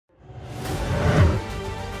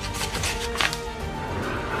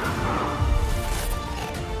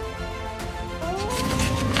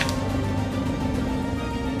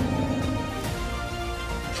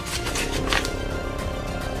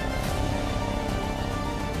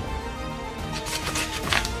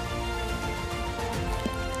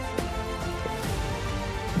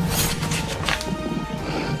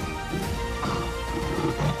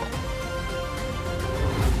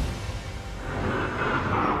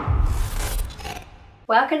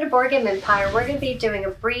Welcome to Board Game Empire. We're going to be doing a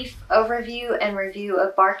brief overview and review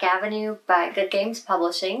of Bark Avenue by Good Games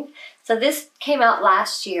Publishing. So this came out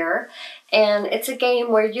last year, and it's a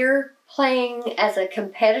game where you're playing as a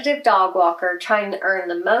competitive dog walker, trying to earn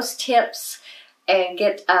the most tips and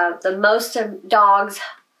get the most dogs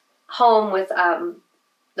home with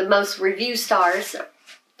the most review stars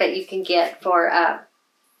that you can get for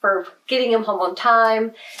getting them home on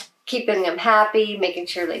time, keeping them happy, making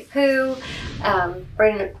sure they poo,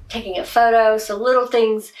 taking a photo. So little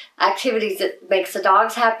things, activities that makes the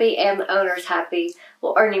dogs happy and the owners happy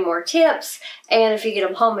will earn you more tips. And if you get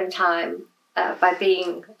them home in time by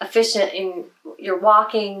being efficient in your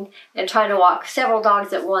walking and trying to walk several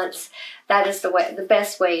dogs at once, that is the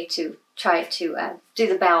best way to try to do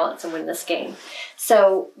the balance and win this game.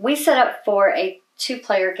 So we set up for a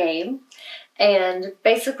 2-player game. And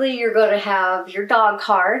basically, you're going to have your dog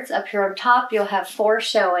cards up here on top. You'll have 4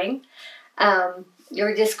 showing.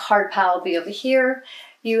 Your discard pile will be over here.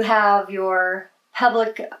 You have your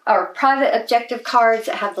public or private objective cards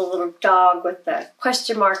that have the little dog with the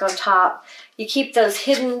question mark on top. You keep those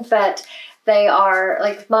hidden, but they are,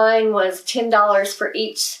 like mine was $10 for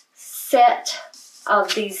each set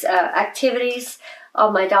of these activities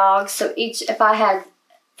on my dogs. So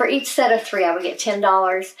for each set of 3, I would get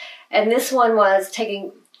 $10. And this one was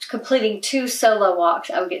completing 2 solo walks.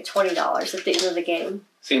 I would get $20 at the end of the game.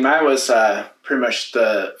 See, mine was pretty much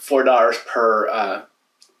the $4 per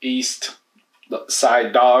east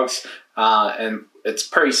side dogs, and it's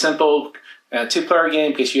pretty simple. A 2-player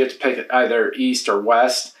game because you have to pick either east or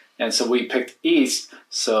west, and so we picked east.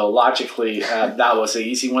 So logically, that was an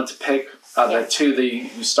easy one to pick. The 2 that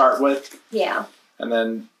you start with. Yeah. And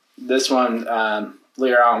then this one,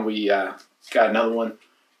 later on, we got another one.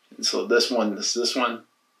 And so this one.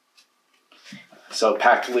 So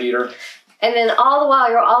pack leader. And then all the while,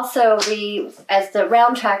 you're also as the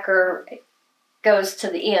round tracker goes to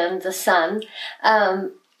the end, the sun,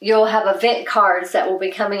 you'll have event cards that will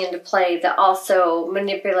be coming into play that also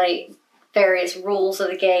manipulate various rules of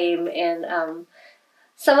the game. And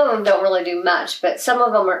some of them don't really do much, but some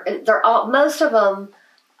of them most of them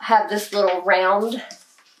have this little round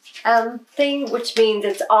thing, which means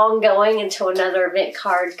it's ongoing until another event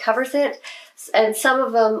card covers it, and some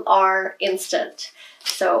of them are instant.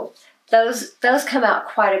 So those come out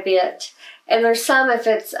quite a bit, and there's some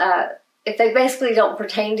if they basically don't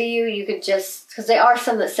pertain to you, you could just, because there are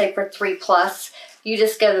some that say for 3+, you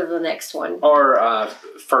just go to the next one or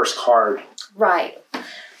first card, right?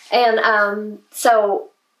 And so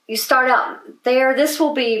you start out there. This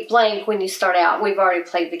will be blank when you start out. We've already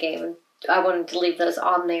played the game, and I wanted to leave those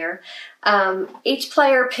on there. Each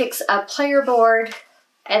player picks a player board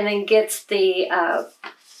and then gets the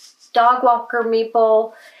dog walker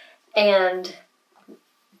meeple and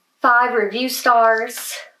 5 review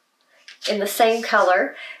stars in the same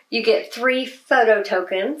color. You get 3 photo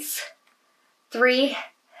tokens, 3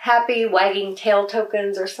 happy wagging tail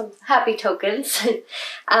tokens or some happy tokens,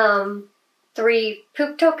 3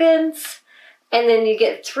 poop tokens, and then you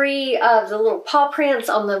get 3 of the little paw prints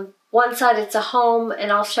on the one side. It's a home,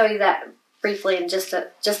 and I'll show you that briefly in just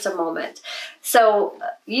a moment. So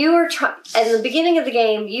you are at the beginning of the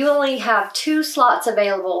game, you only have 2 slots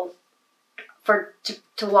available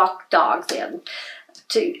to walk dogs in.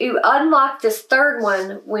 You unlock this 3rd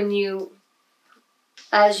one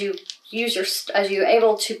as you're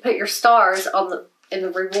able to put your stars in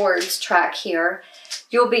the rewards track here.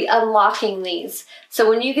 You'll be unlocking these. So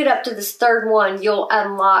when you get up to this 3rd one, you'll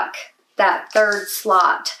unlock that 3rd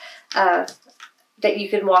slot that you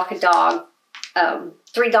can walk a dog,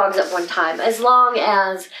 3 dogs at one time, as long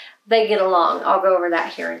as they get along. I'll go over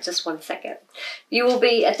that here in just 1 second. You will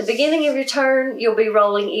be, at the beginning of your turn, you'll be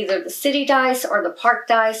rolling either the city dice or the park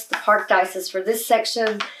dice. The park dice is for this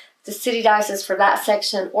section, the city dice is for that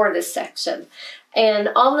section or this section. And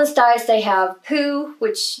on this dice they have poo,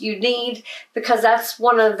 which you need because that's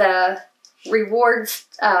one of the rewards,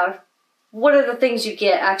 one of the things you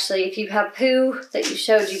get actually. If you have poo that you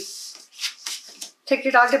showed, you took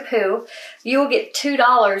your dog to poo, you will get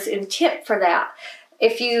 $2 in tip for that.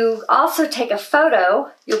 If you also take a photo,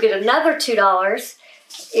 you'll get another $2.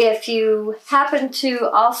 If you happen to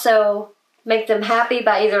also make them happy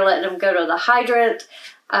by either letting them go to the hydrant,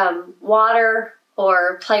 water,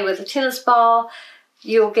 or play with a tennis ball,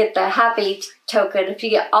 you'll get the happy token. If you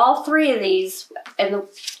get all 3 of these, and it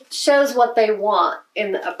shows what they want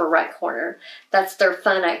in the upper right corner, that's their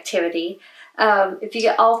fun activity. If you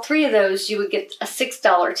get all 3 of those, you would get a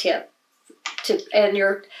 $6 tip. And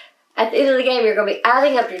at the end of the game, you're going to be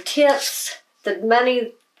adding up your tips, the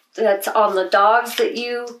money that's on the dogs that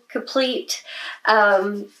you complete,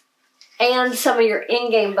 and some of your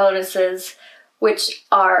in-game bonuses, which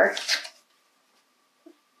are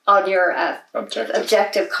on your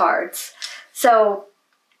objective cards. So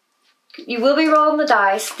you will be rolling the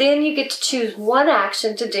dice. Then you get to choose one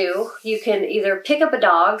action to do. You can either pick up a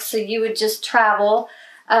dog, so you would just travel.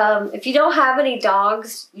 If you don't have any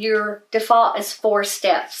dogs, your default is 4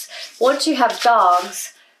 steps. Once you have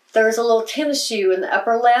dogs, there's a little tennis shoe in the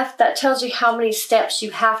upper left that tells you how many steps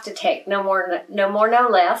you have to take, no more, no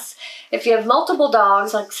less. If you have multiple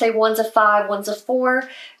dogs, like say one's a 5, one's a 4,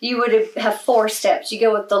 you would have 4 steps. You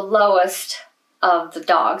go with the lowest of the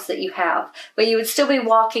dogs that you have. But you would still be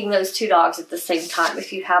walking those 2 dogs at the same time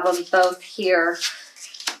if you have them both here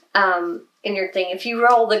in your thing. If you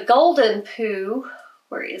roll the golden poo,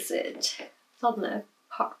 where is it? It's on the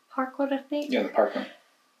park one, I think. Yeah, the park one.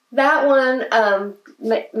 That one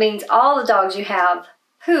means all the dogs you have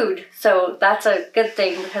pooed. So that's a good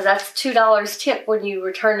thing because that's $2 tip when you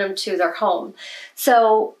return them to their home.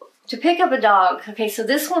 So to pick up a dog, okay, so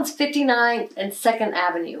this one's 59th and 2nd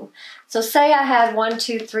Avenue. So say I had 1,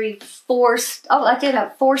 2, 3, 4, oh, I did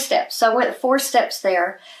have 4 steps. So I went 4 steps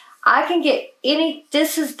there. I can get any,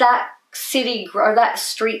 this is that city or that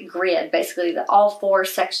street grid, basically, all 4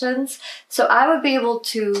 sections. So I would be able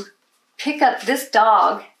to pick up this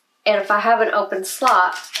dog, and if I have an open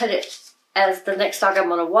slot, put it as the next dog I'm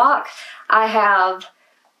going to walk. I have,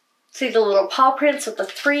 see the little paw prints with the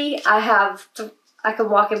 3? I can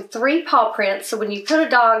walk in 3 paw prints. So when you put a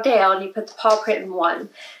dog down, you put the paw print in 1.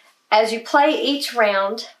 As you play each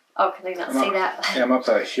round, oh, can they not see that? Yeah, I'm going to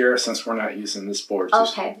play it here since we're not using this board.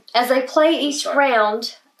 Okay. As they play each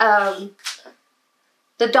round, the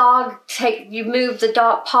dog you move the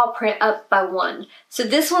dog paw print up by 1. So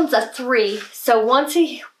this one's a 3. So once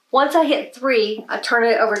I hit 3, I turn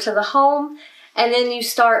it over to the home, and then you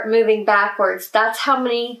start moving backwards. That's how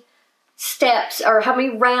many steps or how many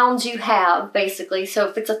rounds you have, basically. So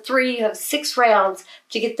if it's a 3, you have 6 rounds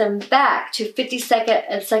to get them back to 52nd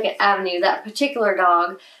and 2nd Avenue, that particular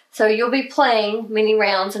dog. So you'll be playing many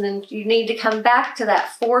rounds, and then you need to come back to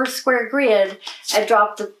that 4 square grid and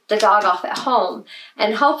drop the dog off at home.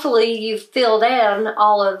 And hopefully you've filled in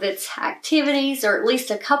all of its activities, or at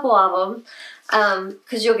least a couple of them,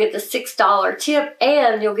 because you'll get the $6 tip,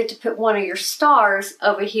 and you'll get to put one of your stars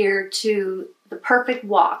over here to the perfect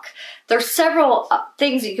walk. There's several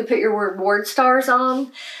things you can put your reward stars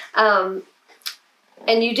on.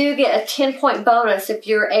 And you do get a 10-point bonus if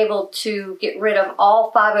you're able to get rid of all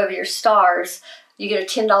 5 of your stars. You get a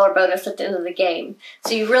 $10 bonus at the end of the game.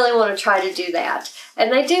 So you really want to try to do that.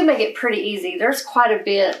 And they do make it pretty easy. There's quite a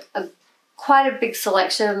big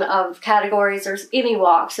selection of categories. There's any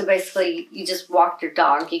walk. So basically, you just walk your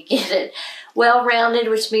dog. You get it well-rounded,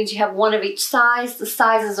 which means you have 1 of each size. The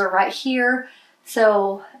sizes are right here.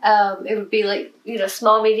 So it would be like,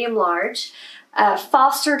 small, medium, large.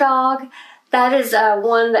 Foster dog. That is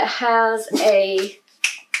one that has a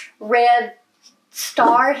red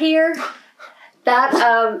star here.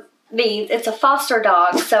 That means it's a foster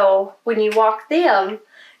dog. So when you walk them,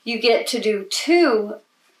 you get to do 2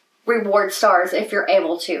 reward stars if you're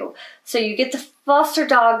able to. So you get the foster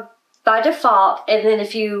dog by default, and then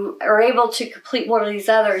if you are able to complete one of these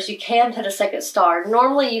others, you can put a 2nd star.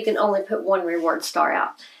 Normally you can only put 1 reward star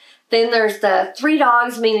out. Then there's the 3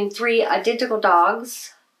 dogs, meaning 3 identical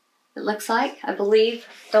dogs. It looks like, I believe.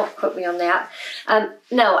 Don't quote me on that.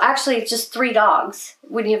 No, actually, it's just 3 dogs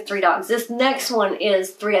when you have 3 dogs. This next one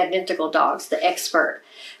is 3 identical dogs, the expert.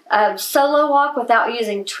 Solo walk without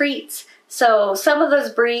using treats. So some of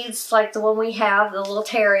those breeds, like the one we have, the little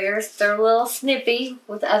terriers, they're a little snippy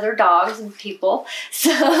with other dogs and people.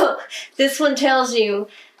 So this one tells you,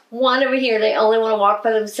 one over here, they only want to walk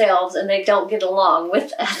by themselves, and they don't get along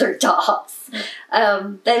with other dogs.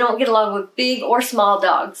 They don't get along with big or small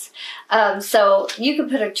dogs. So you can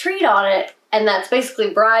put a treat on it, and that's basically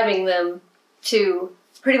bribing them to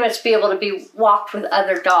pretty much be able to be walked with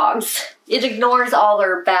other dogs. It ignores all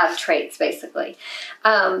their bad traits, basically.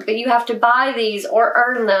 But you have to buy these or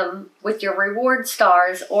earn them with your reward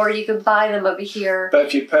stars, or you can buy them over here. But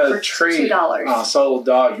if you put a treat on a solo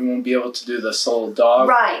dog, you won't be able to do the solo dog.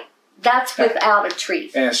 Right. That's without a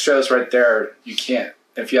treat. And it shows right there, you can't.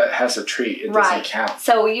 If it has a treat, it doesn't count.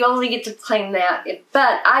 So you only get to claim that.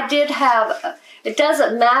 But I did have... It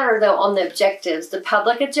doesn't matter, though, on the objectives. The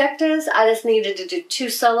public objectives, I just needed to do 2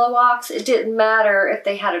 solo walks. It didn't matter if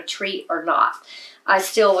they had a treat or not. I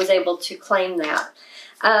still was able to claim that.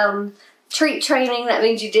 Treat training, that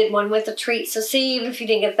means you did one with a treat. So see, even if you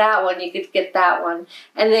didn't get that one, you could get that one.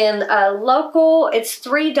 And then local, it's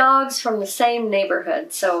 3 dogs from the same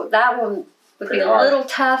neighborhood. So that one would be a little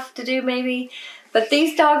tough to do, maybe. But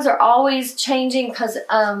these dogs are always changing because...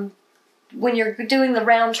 when you're doing the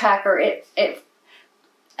round tracker, it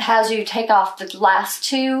has you take off the last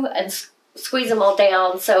two and squeeze them all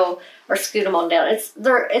down, or scoot them all down.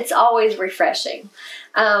 It's always refreshing.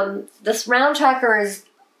 This round tracker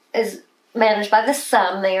is managed by the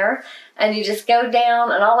sun there, and you just go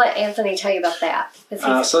down, and I'll let Anthony tell you about that.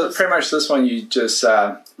 So pretty much this one you just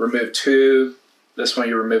remove 2. This one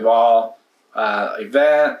you remove all.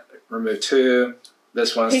 Event, remove 2.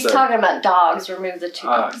 This one's He's talking about dogs. Remove the 2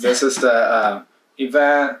 dogs. This is the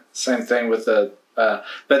event. Same thing with the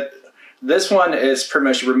but this one is pretty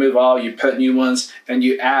much you remove all. You put new ones, and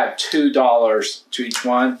you add $2 to each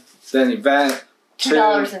one. Then event,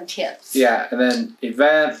 $2 in tips. Yeah, and then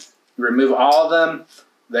event. Remove all of them.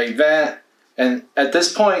 The event, and at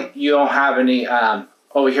this point you don't have any.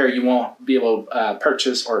 Over here you won't be able to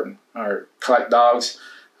purchase or collect dogs,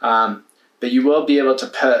 but you will be able to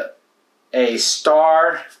put a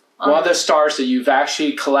star. One of the stars that you've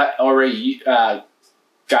actually already got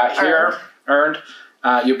here earned.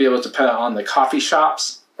 You'll be able to put it on the coffee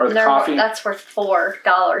shops or the coffee. That's worth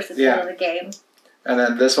 $4 at the end of the game. And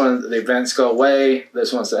then this one, the events go away.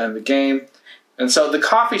 This one's the end of the game. And so the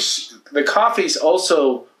coffees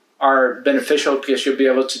also are beneficial because you'll be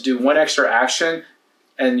able to do one extra action,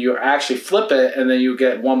 and you actually flip it, and then you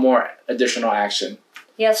get one more additional action.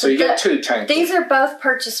 Yeah, so you get 2 tanks. These are both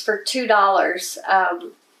purchased for $2.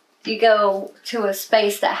 You go to a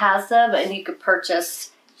space that has them, and you could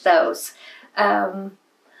purchase those. I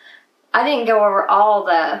didn't go over all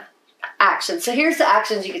the actions. So here's the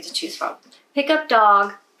actions you get to choose from. Pick up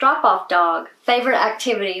dog, drop off dog, favorite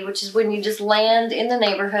activity, which is when you just land in the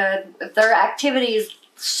neighborhood. If their activity is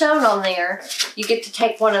shown on there, you get to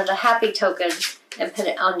take one of the happy tokens and put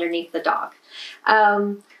it underneath the dog.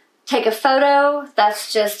 Take a photo.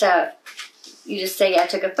 That's just you just say, I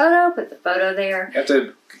took a photo, put the photo there. You have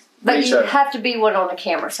to But you have to be one on the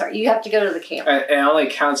camera, sorry. You have to go to the camera. And it only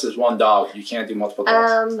counts as one dog. You can't do multiple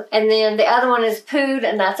dogs. And then the other one is pooed,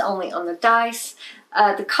 and that's only on the dice.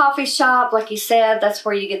 The coffee shop, like you said, that's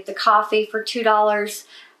where you get the coffee for $2.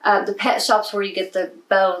 The pet shop's where you get the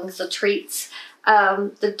bones, the treats.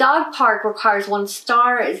 The dog park requires 1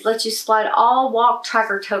 star. It lets you slide all walk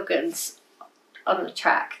tracker tokens on the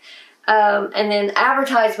track. And then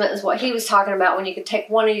advertisement is what he was talking about, when you could take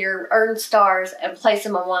one of your earned stars and place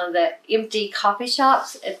them on one of the empty coffee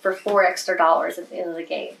shops for $4 extra at the end of the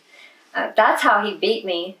game. That's how he beat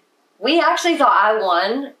me. We actually thought I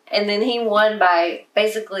won, and then he won by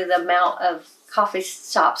basically the amount of coffee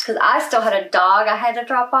shops, because I still had a dog I had to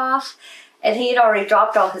drop off, and he had already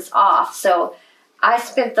dropped all his off. So I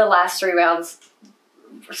spent the last 3 rounds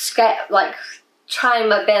like trying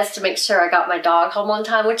my best to make sure I got my dog home on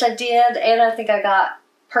time, which I did, and I think I got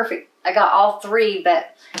perfect. I got all 3,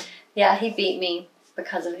 but yeah, he beat me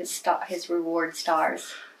because of his reward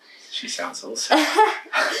stars. She sounds so sad.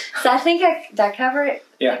 So I think I covered it.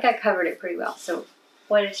 Yeah. I think I covered it pretty well. So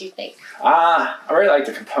what did you think? I really like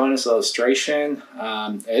the components illustration.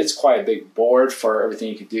 It's quite a big board for everything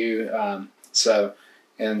you could do.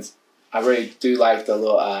 And I really do like the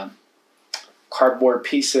little cardboard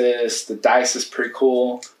pieces. The dice is pretty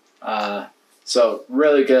cool. So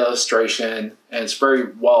really good illustration, and it's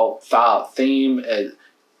very well thought out theme.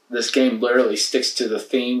 This game literally sticks to the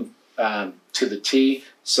theme to the T.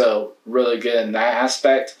 So really good in that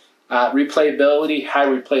aspect. Replayability, high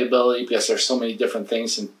replayability, because there's so many different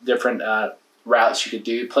things and different routes you could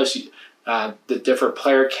do. Plus, the different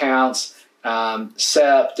player counts.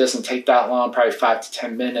 Setup doesn't take that long, probably 5 to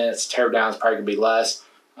 10 minutes. Teardown is probably gonna be less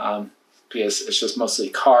because it's just mostly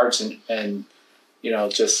cards and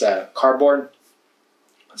just cardboard.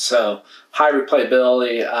 So high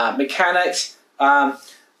replayability. Mechanics. Now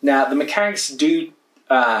the mechanics do.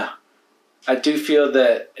 I do feel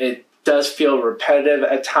that it does feel repetitive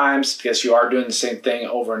at times because you are doing the same thing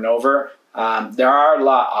over and over. There are a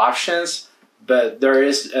lot of options, but there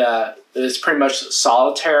is it's pretty much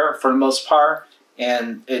solitaire for the most part,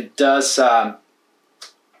 and it does.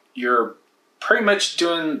 You're pretty much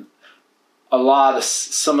doing a lot of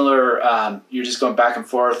similar. You're just going back and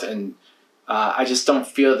forth, and I just don't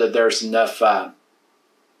feel that there's enough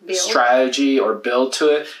strategy or build to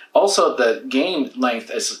it. Also, the game length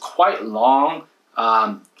is quite long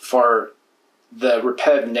for the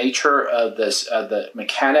repetitive nature of the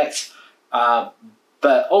mechanics.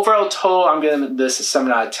 But overall total, I'm giving this a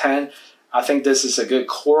 7 out of 10. I think this is a good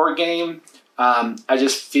core game. I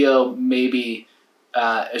just feel maybe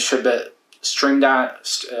it should be streamed down,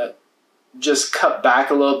 just cut back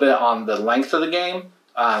a little bit on the length of the game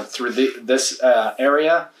through this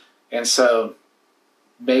area. And so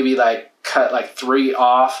maybe cut 3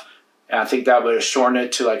 off, and I think that would have shortened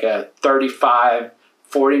it to a 35,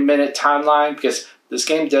 40-minute timeline, because this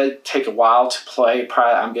game did take a while to play.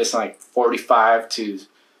 Probably, I'm guessing like 45 to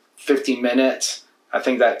 50 minutes. I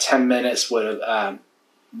think that 10 minutes would have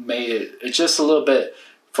made it just a little bit,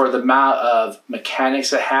 for the amount of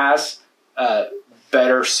mechanics it has,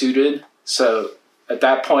 better suited. So at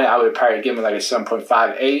that point, I would probably give it like a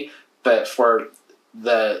 7.58. But for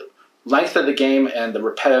the length of the game and the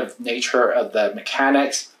repetitive nature of the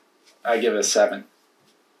mechanics, I give it a 7.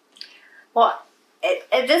 Well,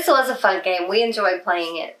 this was a fun game. We enjoyed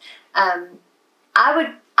playing it.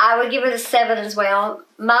 I would give it a 7 as well.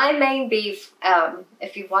 My main beef,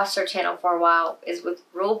 if you've watched our channel for a while, is with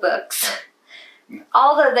rule books.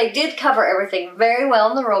 Although they did cover everything very well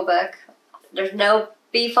in the rule book, there's no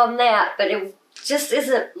beef on that, but it just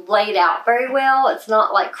isn't laid out very well. It's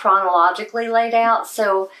not like chronologically laid out,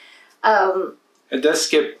 so it does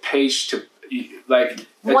skip page to like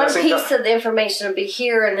one piece of the information will be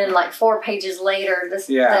here, and then like 4 pages later,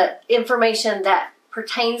 the information that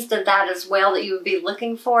pertains to that as well, that you would be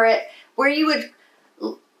looking for it, where you would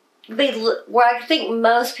be, where I think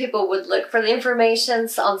most people would look for the information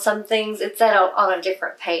on some things, it's on a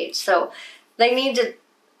different page. So they need to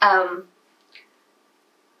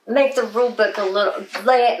make the rule book a little,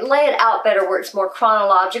 lay it out better, where it's more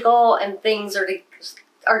chronological and things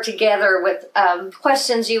are together with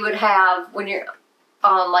questions you would have when you're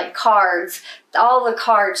on like cards. All the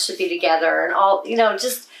cards should be together, and all,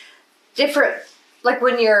 just different. Like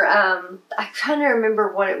when you're, I trying to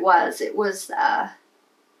remember what it was. It was, I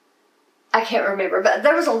can't remember, but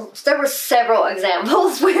there were several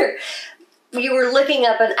examples where you were looking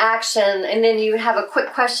up an action, and then you would have a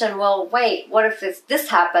quick question. Well, wait, what if this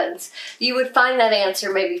happens? You would find that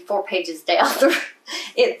answer maybe 4 pages down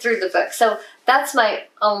through the book. So that's my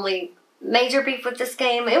only major beef with this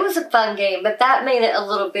game. It was a fun game, but that made it a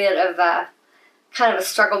little bit of a kind of a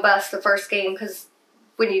struggle bus, the first game, because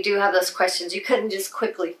when you do have those questions, you couldn't just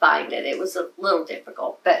quickly find it. It was a little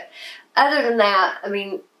difficult. But other than that, I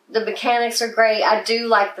mean, the mechanics are great. I do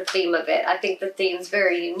like the theme of it. I think the theme's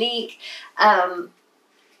very unique. And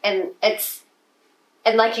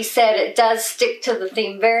like you said, it does stick to the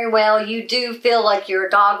theme very well. You do feel like you're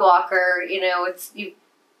a dog walker. It's you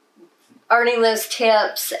earning those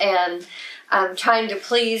tips and trying to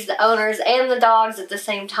please the owners and the dogs at the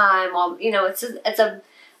same time. While it's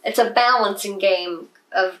a balancing game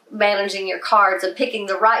of managing your cards and picking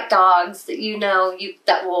the right dogs that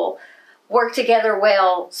that will work together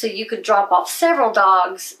well, so you could drop off several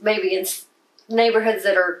dogs, maybe in neighborhoods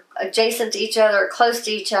that are adjacent to each other, close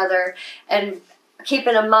to each other, and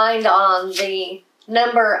keeping a mind on the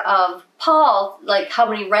number of like how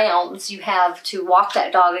many rounds you have to walk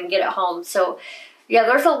that dog and get it home. So yeah,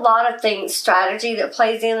 there's a lot of things, strategy that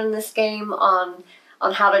plays in this game on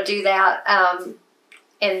how to do that.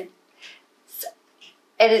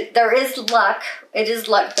 There is luck. It is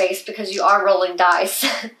luck-based because you are rolling dice,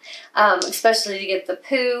 especially to get the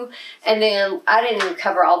poo. And then, I didn't even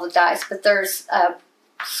cover all the dice, but there's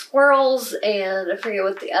squirrels, and I forget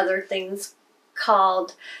what the other thing's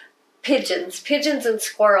called. Pigeons and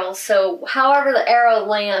squirrels. So however the arrow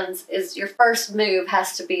lands, is your first move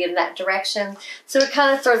has to be in that direction. So it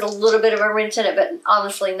kind of throws a little bit of a wrench in it, but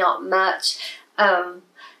honestly not much.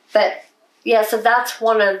 But yeah, so that's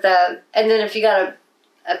one of the, and then if you got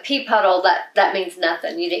a pee puddle, that means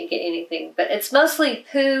nothing. You didn't get anything. But it's mostly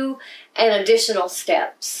poo and additional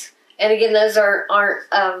steps. And again, those are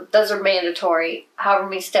mandatory. However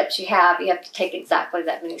many steps you have to take exactly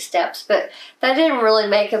that many steps. But that didn't really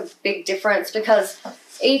make a big difference, because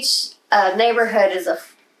each neighborhood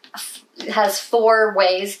has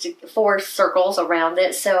 4 circles around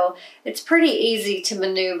it. So it's pretty easy to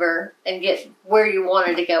maneuver and get where you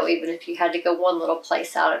wanted to go, even if you had to go one little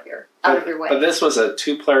place out of your way. But this was a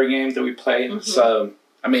 2-player game that we played. Mm-hmm. So,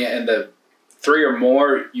 I mean, in the 3 or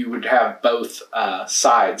more, you would have both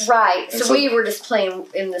sides. Right. So we were just playing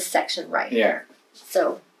in this section right here.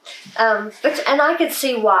 So, and I could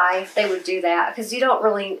see why they would do that, because you don't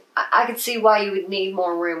really, I could see why you would need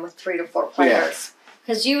more room with 3 to 4 players.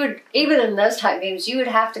 Because you would, even in those type games, you would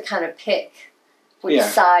have to kind of pick which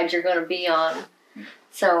side you're going to be on.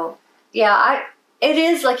 So, yeah, it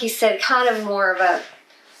is, like you said, kind of more of a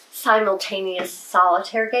simultaneous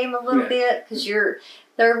solitaire game a little bit, because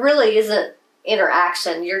there really isn't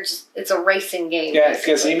interaction. It's a racing game. Yeah,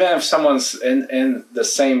 because even if someone's in the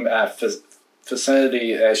same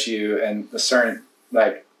vicinity as you and a certain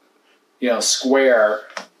square,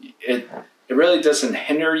 it really doesn't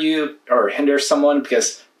hinder you or hinder someone,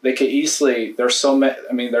 because they could easily, there's so many,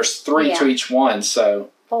 I mean, there's 3 to each one,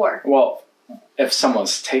 so 4. Well, if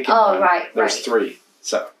someone's taking one, there's 3.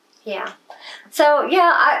 So yeah. So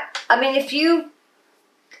yeah, I mean, if you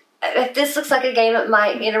if this looks like a game that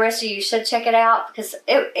might interest you, you should check it out because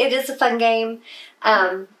it is a fun game.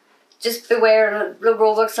 Just beware, the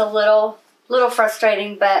rule book's a little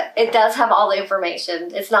frustrating, but it does have all the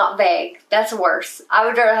information. It's not vague. That's worse. I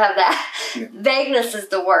would rather have that. Yeah. Vagueness is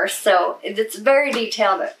the worst. So it's very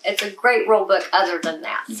detailed. It's a great rule book other than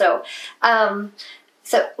that. Mm-hmm.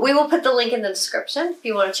 So we will put the link in the description if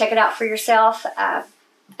you want to check it out for yourself.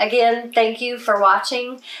 Again, thank you for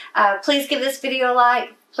watching. Please give this video a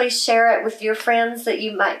like. Please share it with your friends that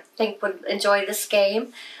you might think would enjoy this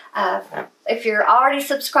game. If you're already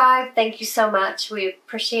subscribed, thank you so much. We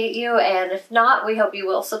appreciate you. And if not, we hope you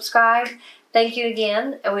will subscribe. Thank you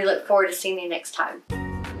again, and we look forward to seeing you next time.